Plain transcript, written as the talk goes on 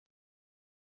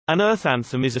An Earth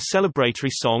anthem is a celebratory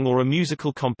song or a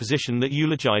musical composition that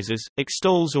eulogizes,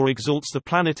 extols or exalts the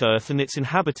planet Earth and its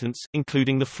inhabitants,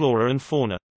 including the flora and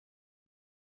fauna.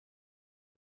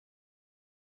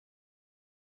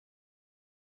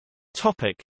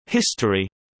 History.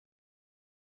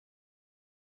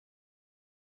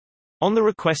 On the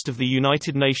request of the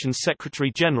United Nations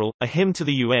Secretary-General, a hymn to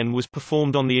the UN was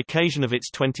performed on the occasion of its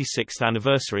 26th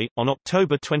anniversary, on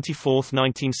October 24,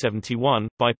 1971,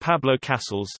 by Pablo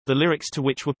Casals, the lyrics to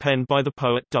which were penned by the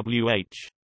poet W.H.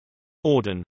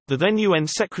 Auden. The then UN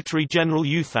Secretary-General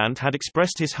U Thant had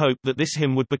expressed his hope that this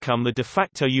hymn would become the de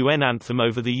facto UN anthem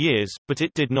over the years, but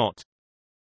it did not.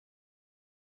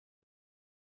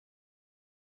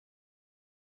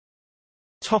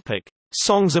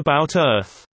 Songs about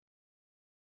Earth.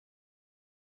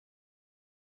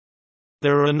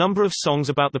 There are a number of songs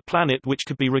about the planet which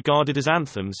could be regarded as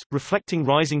anthems, reflecting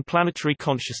rising planetary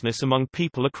consciousness among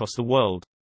people across the world.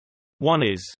 One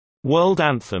is World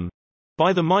Anthem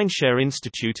by the Mindshare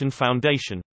Institute and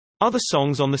Foundation. Other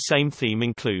songs on the same theme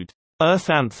include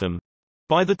Earth Anthem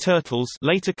by the Turtles,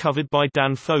 later covered by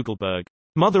Dan Fogelberg,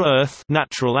 Mother Earth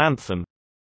Natural Anthem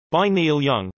by Neil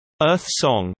Young, Earth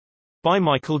Song by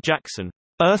Michael Jackson,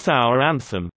 Earth Hour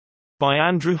Anthem by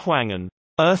Andrew Huang, and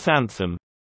Earth Anthem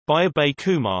by Abhay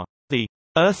Kumar. The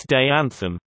Earth Day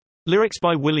Anthem, lyrics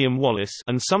by William Wallace,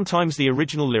 and sometimes the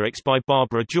original lyrics by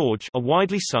Barbara George, are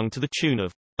widely sung to the tune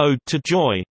of Ode to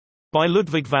Joy by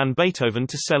Ludwig van Beethoven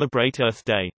to celebrate Earth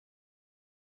Day.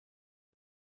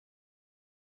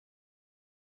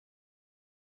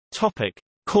 Topic: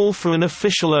 Call for an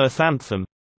official Earth Anthem.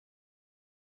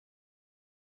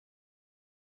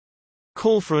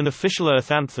 Call for an official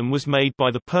Earth Anthem was made by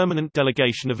the Permanent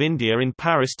Delegation of India in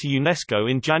Paris to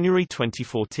UNESCO in January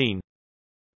 2014.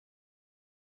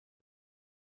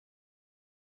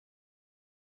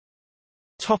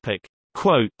 Topic: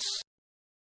 Quotes.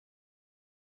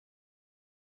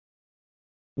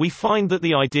 We find that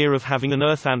the idea of having an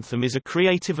Earth Anthem is a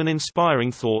creative and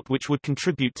inspiring thought which would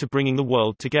contribute to bringing the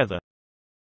world together.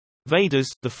 Vedas,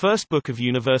 the first book of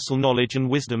universal knowledge and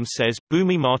wisdom, says,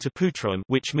 Bhumi Mata Putram,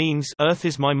 which means, Earth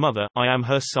is my mother, I am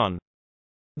her son.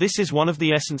 This is one of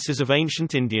the essences of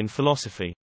ancient Indian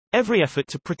philosophy. Every effort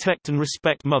to protect and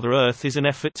respect Mother Earth is an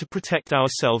effort to protect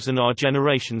ourselves and our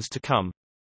generations to come.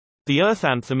 The Earth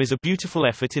Anthem is a beautiful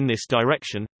effort in this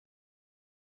direction.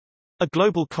 A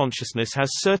global consciousness has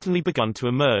certainly begun to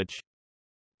emerge.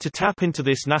 To tap into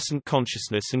this nascent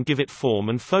consciousness and give it form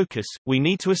and focus, we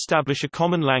need to establish a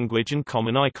common language and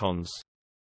common icons.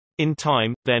 In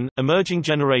time, then, emerging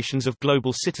generations of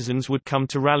global citizens would come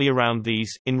to rally around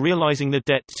these, in realizing the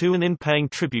debt to and in paying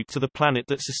tribute to the planet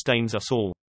that sustains us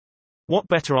all. What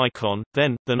better icon,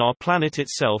 then, than our planet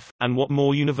itself, and what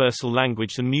more universal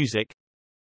language than music?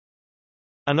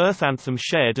 An Earth Anthem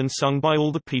shared and sung by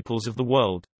all the peoples of the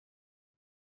world.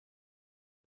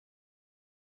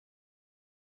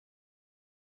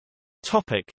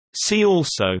 See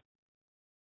also: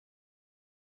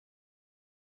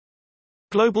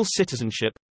 Global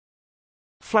citizenship,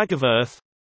 Flag of Earth,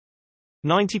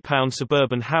 £90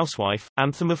 suburban housewife,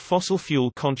 anthem of fossil fuel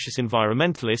conscious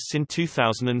environmentalists in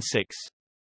 2006.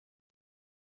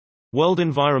 World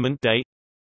Environment Day,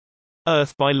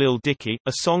 Earth by Lil Dicky,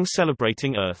 a song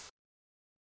celebrating Earth.